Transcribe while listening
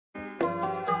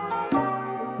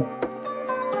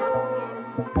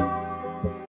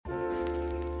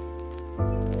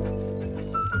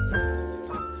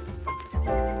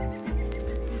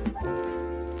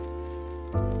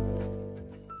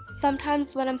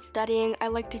Sometimes when I'm studying, I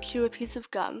like to chew a piece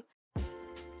of gum.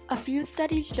 A few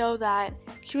studies show that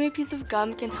chewing a piece of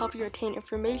gum can help you retain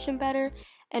information better,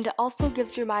 and it also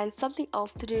gives your mind something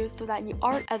else to do so that you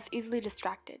aren't as easily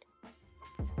distracted.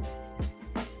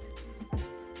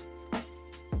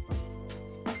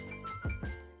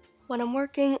 When I'm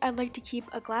working, I like to keep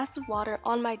a glass of water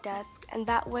on my desk, and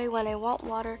that way when I want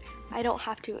water, I don't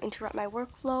have to interrupt my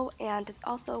workflow, and it's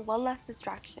also one less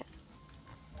distraction.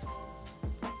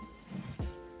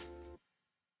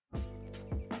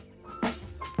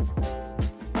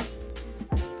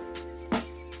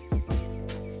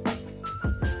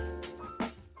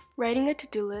 Writing a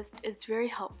to-do list is very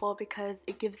helpful because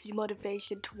it gives you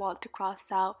motivation to want to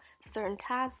cross out certain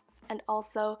tasks, and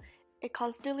also it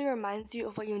constantly reminds you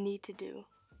of what you need to do.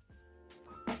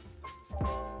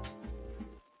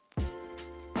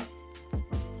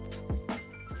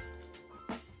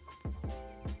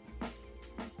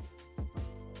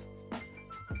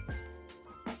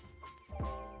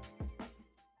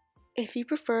 If you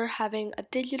prefer having a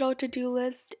digital to-do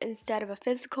list instead of a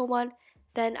physical one,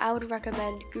 then I would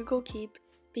recommend Google Keep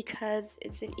because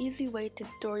it's an easy way to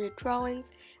store your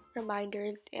drawings,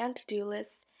 reminders, and to-do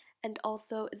lists, and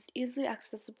also it's easily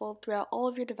accessible throughout all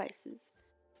of your devices.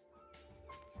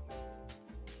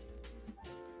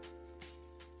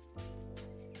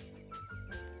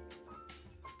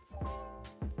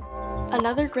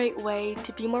 Another great way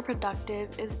to be more productive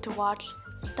is to watch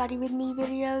Study With Me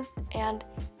videos, and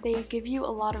they give you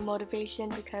a lot of motivation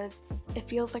because it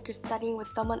feels like you're studying with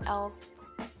someone else.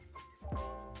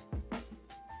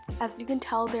 As you can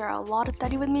tell, there are a lot of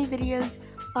Study With Me videos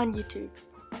on YouTube.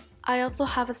 I also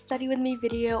have a Study With Me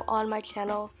video on my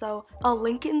channel, so I'll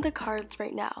link it in the cards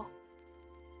right now.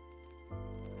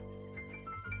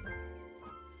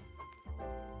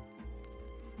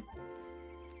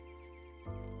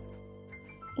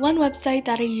 One website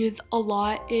that I use a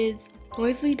lot is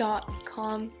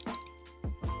Noisely.com,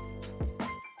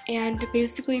 and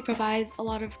basically provides a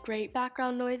lot of great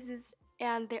background noises,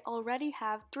 and they already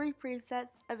have 3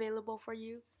 presets available for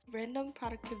you: random,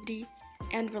 productivity,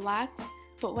 and relax.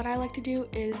 But what I like to do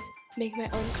is make my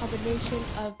own combination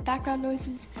of background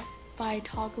noises by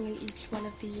toggling each one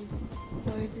of these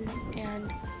noises,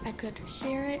 and I could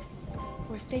share it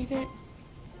or save it.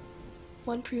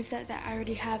 One preset that I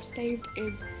already have saved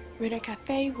is Rena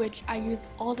Cafe, which I use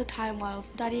all the time while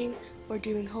studying or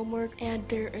doing homework, and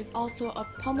there is also a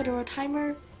Pomodoro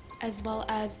timer as well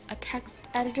as a text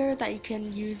editor that you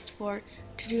can use for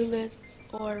to-do lists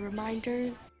or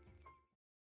reminders.